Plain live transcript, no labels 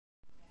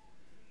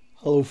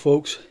Hello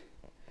folks,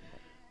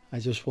 I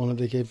just wanted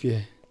to give you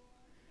a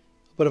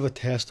bit of a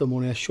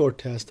testimony, a short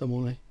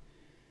testimony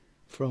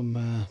from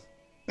a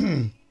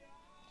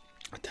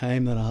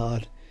time that I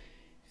had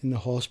in the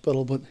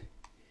hospital. But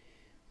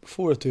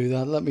before I do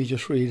that, let me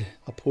just read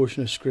a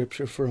portion of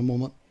scripture for a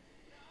moment.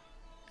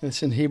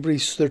 It's in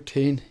Hebrews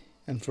 13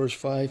 and verse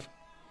 5.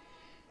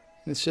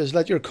 And it says,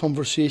 "Let your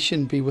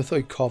conversation be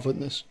without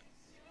covetousness,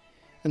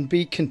 and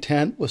be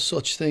content with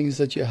such things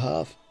that you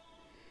have.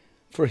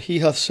 For he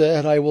hath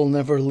said, I will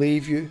never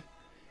leave you,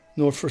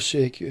 nor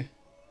forsake you.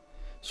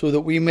 So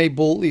that we may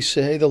boldly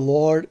say, The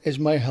Lord is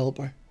my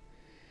helper,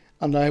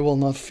 and I will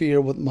not fear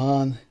what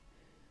man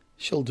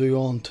shall do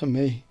unto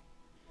me."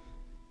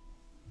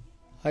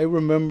 I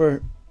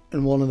remember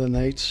in one of the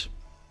nights,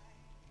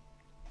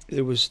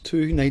 there was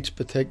 2 nights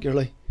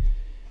particularly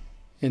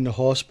in the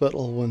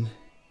hospital when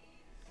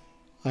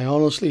I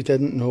honestly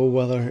didn't know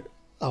whether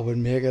I would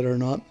make it or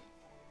not.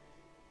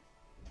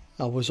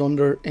 I was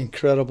under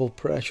incredible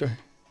pressure,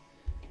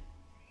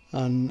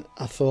 and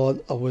I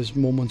thought I was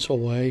moments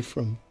away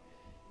from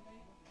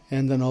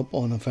ending up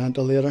on a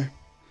ventilator,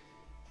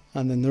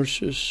 and the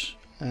nurses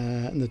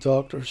and the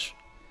doctors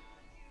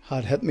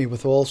had hit me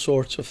with all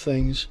sorts of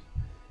things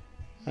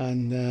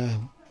and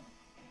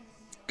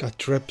got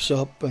drips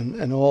up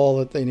and all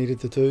that they needed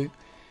to do.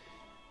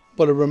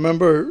 But I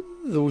remember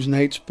those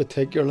nights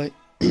particularly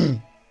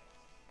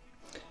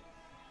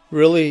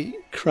really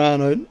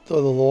crying out to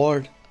the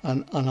Lord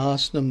and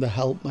asking him to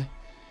help me,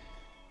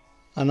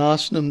 and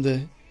asking him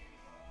to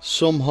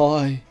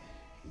somehow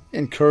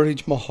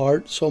encourage my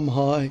heart,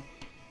 somehow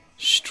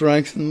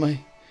strengthen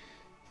me,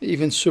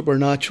 even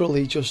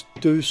supernaturally just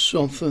do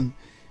something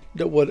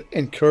that would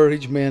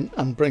encourage me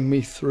and bring me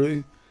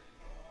through.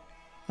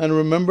 And I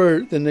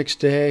remember the next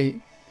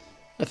day,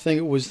 I think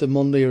it was the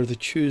Monday or the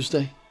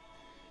Tuesday,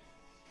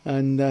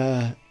 and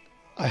I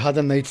had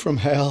a night from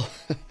hell.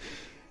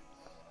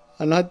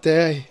 And that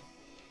day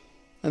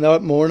and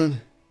that morning,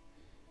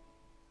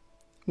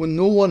 when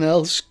no one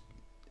else,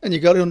 and you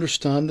got to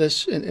understand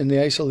this in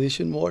the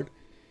isolation ward,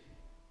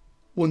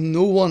 when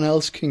no one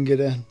else can get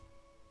in,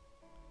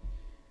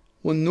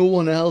 when no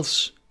one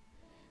else,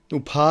 no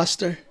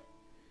pastor,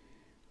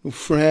 no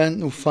friend,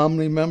 no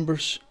family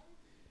members,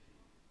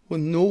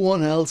 when no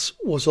one else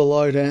was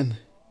allowed in,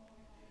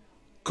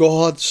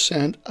 God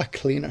sent a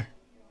cleaner.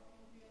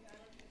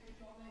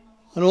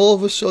 And all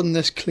of a sudden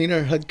this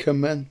cleaner had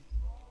come in,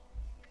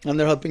 and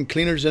there had been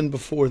cleaners in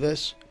before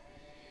this.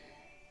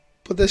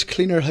 But this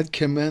cleaner had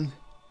come in,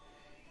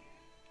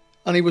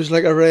 and he was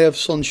like a ray of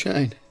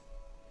sunshine.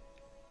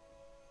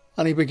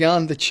 And he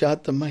began to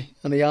chat to me,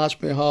 and he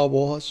asked me how I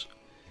was.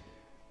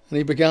 And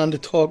he began to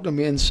talk to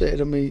me and say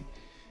to me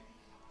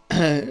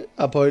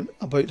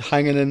about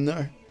hanging in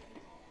there.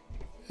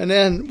 And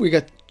then we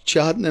got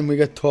chatting and we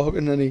got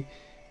talking, and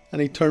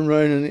he turned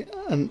around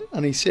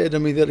and he said to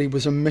me that he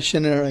was a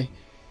missionary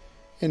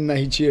in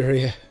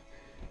Nigeria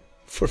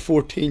for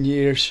 14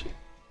 years.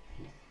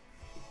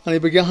 And he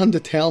began to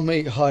tell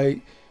me how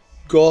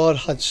God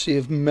had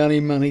saved many,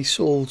 many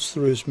souls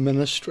through his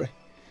ministry,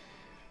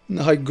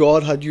 and how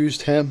God had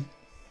used him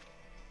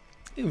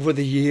over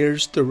the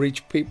years to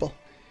reach people.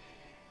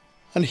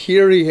 And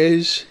here he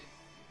is,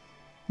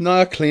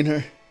 now a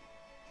cleaner,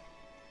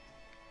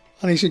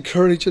 and he's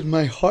encouraging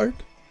my heart.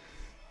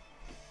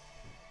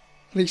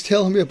 And he's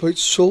telling me about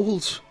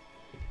souls,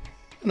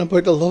 and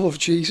about the love of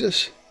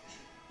Jesus,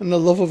 and the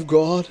love of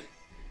God.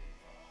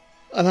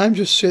 And I'm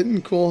just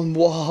sitting going,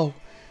 wow.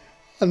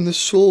 And the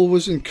soul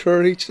was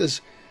encouraged as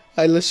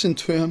I listened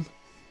to him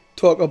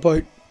talk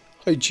about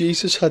how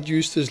Jesus had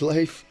used his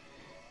life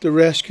to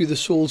rescue the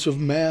souls of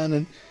men,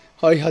 and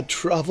how he had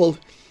travelled.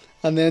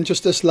 And then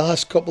just this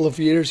last couple of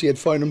years, he had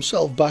found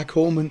himself back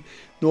home in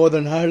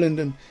Northern Ireland.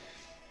 And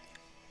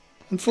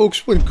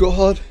folks, when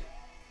God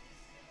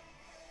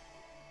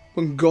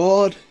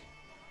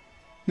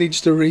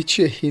needs to reach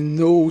you, he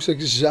knows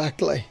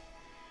exactly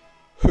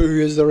who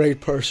is the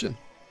right person.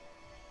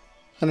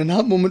 And in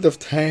that moment of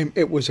time,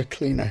 it was a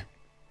cleaner.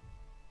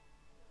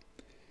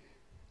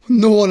 When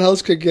no one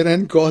else could get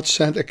in, God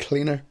sent a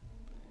cleaner.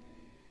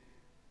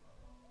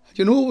 And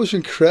you know what was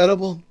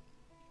incredible?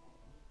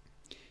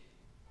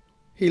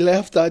 He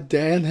left that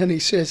day, and then he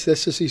says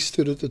this as he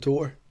stood at the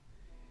door.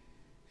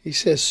 He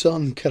says,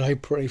 "Son, can I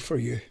pray for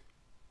you?"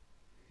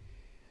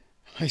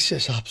 And I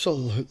says,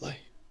 "Absolutely."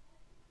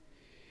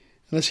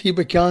 And as he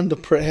began to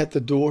pray at the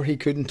door, he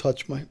couldn't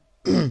touch me.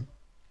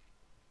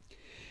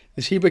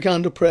 As he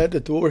began to pray at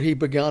the door, he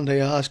began to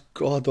ask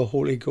God, the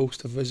Holy Ghost,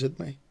 to visit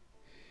me.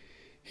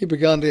 He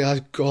began to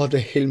ask God to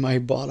heal my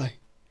body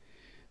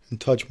and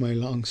touch my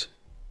lungs.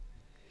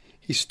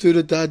 He stood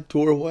at that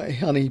doorway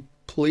and he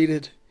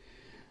pleaded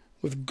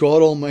with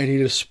God Almighty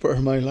to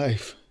spare my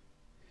life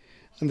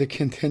and to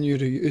continue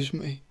to use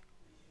me.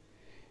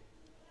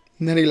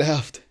 And then he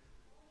left.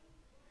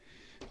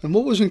 And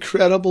what was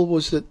incredible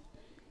was that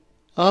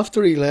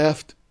after he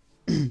left,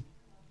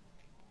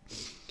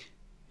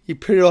 he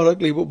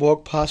periodically would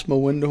walk past my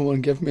window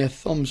and give me a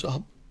thumbs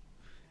up.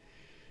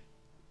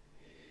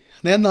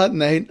 And then that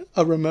night,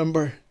 I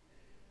remember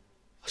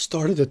I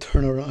started to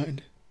turn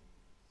around.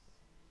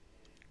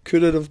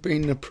 Could it have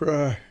been the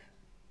prayer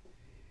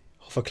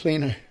of a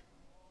cleaner?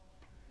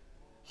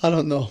 I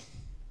don't know.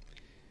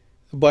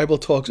 The Bible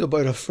talks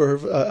about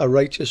a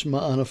righteous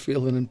man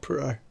availing in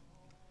prayer.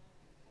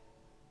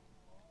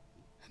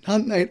 And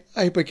that night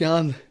I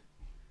began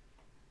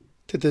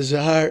to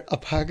desire a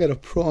packet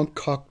of prawn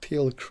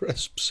cocktail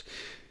crisps,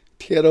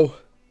 Tato.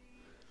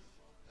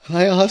 And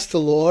I asked the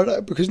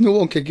Lord, because no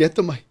one could get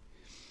to me.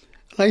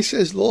 And I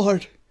says,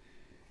 Lord,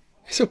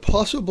 is it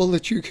possible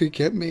that you could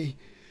get me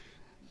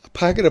a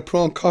packet of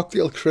prawn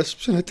cocktail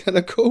crisps and a tin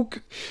of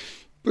Coke?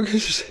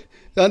 Because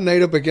that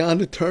night I began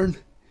to turn.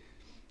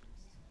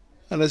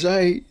 And as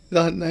I,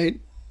 that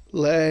night,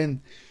 lay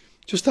and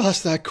just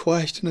asked that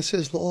question, I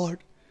says, Lord,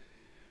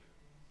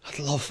 I'd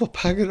love a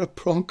packet of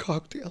prawn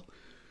cocktail.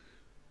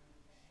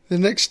 The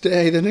next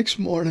day, the next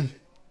morning,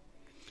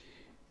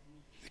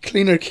 the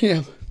cleaner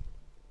came.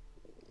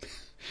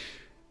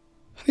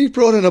 And he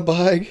brought in a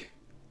bag.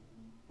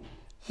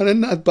 And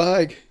in that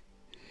bag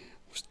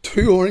was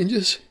 2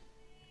 oranges,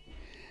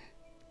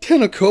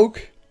 tin of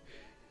Coke,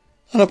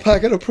 and a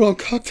packet of prawn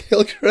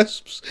cocktail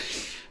crisps.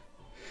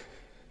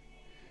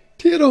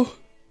 Tato,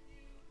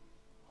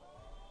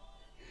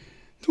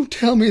 don't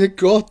tell me that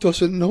God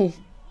doesn't know.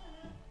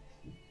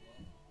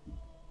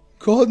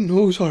 God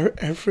knows our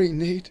every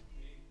need.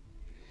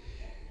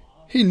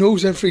 He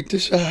knows every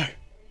desire.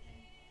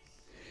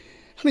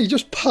 And he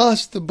just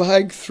passed the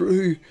bag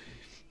through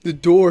the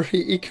door.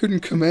 He couldn't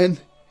come in.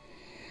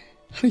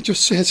 And he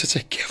just says it's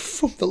a gift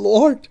from the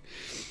Lord.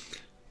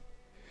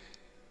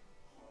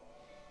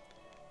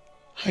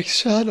 I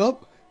sat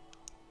up.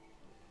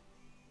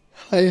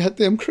 I had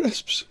them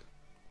crisps.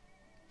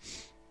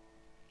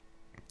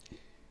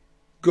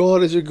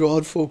 God is a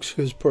God, folks,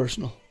 who is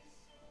personal.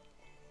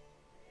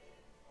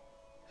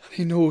 And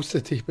he knows the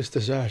deepest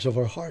desires of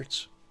our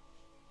hearts.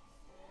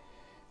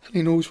 And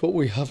he knows what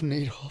we have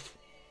need of.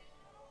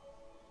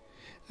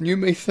 And you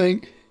may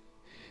think,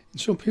 and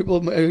some people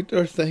out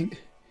there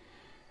think,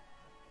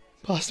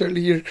 Pastor Lee,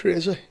 you're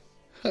crazy.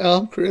 I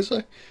am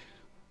crazy.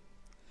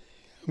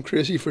 I'm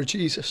crazy for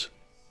Jesus.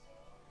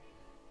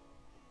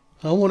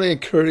 I want to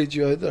encourage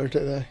you out there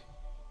today.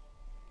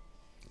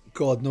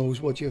 God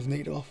knows what you have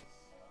need of.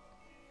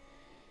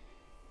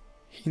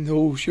 He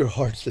knows your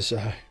heart's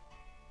desire.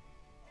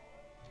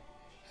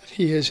 And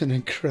he is an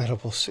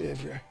incredible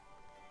Saviour,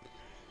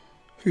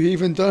 who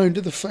even down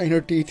to the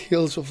finer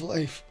details of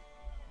life,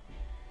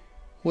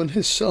 when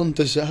his son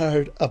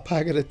desired a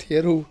packet of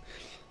Tato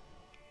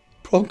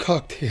prawn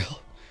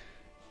cocktail,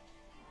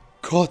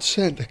 God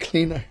sent a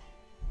cleaner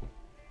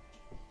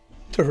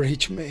to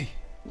reach me.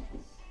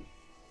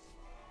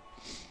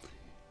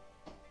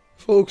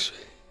 Folks,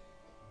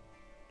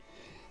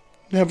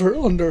 never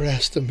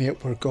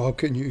underestimate where God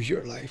can use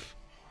your life.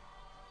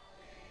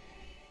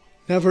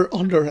 Never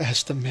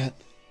underestimate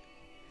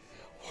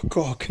what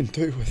God can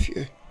do with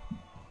you.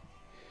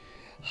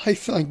 I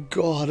thank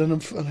God, and I'm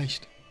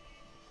finished.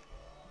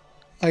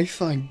 I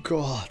thank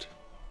God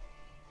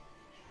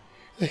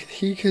that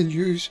he can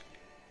use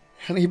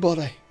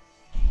anybody,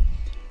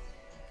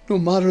 no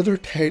matter their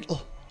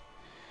title,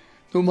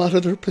 no matter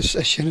their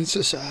position in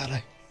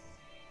society.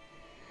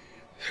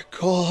 That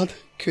God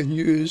can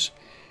use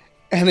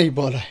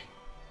anybody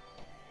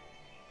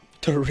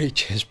to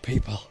reach his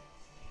people.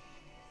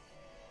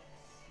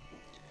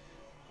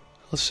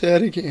 I'll say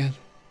it again.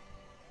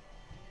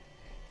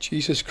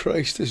 Jesus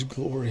Christ is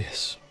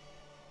glorious.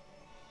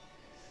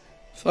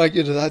 Thank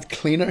you to that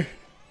cleaner.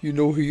 You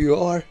know who you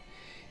are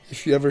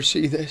if you ever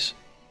see this.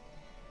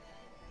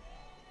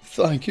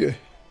 Thank you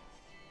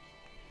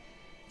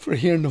for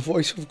hearing the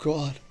voice of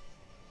God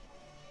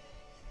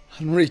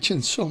and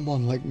reaching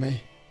someone like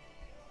me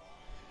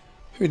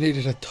who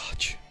needed a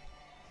touch.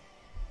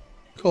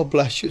 God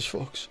bless you,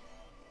 folks.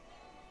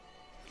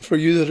 For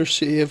you that are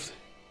saved,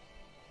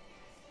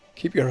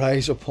 keep your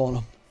eyes upon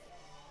him.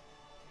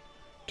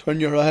 Turn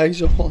your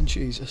eyes upon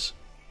Jesus.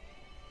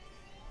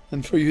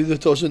 And for you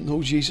that doesn't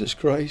know Jesus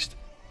Christ,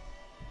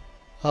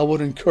 I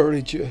would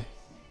encourage you,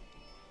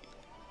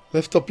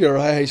 lift up your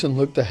eyes and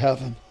look to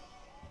heaven.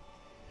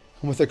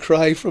 And with a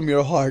cry from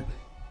your heart,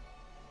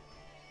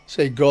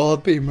 say,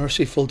 God, be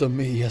merciful to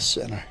me, a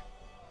sinner.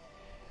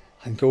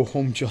 And go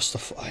home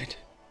justified,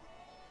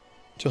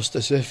 just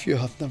as if you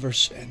have never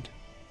sinned.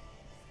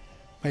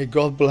 May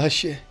God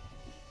bless you.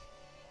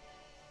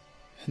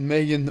 And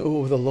may you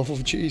know the love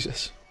of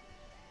Jesus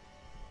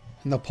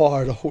and the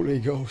power of the Holy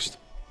Ghost.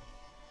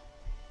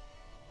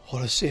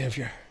 What a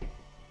Saviour.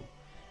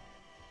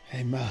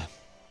 Amen.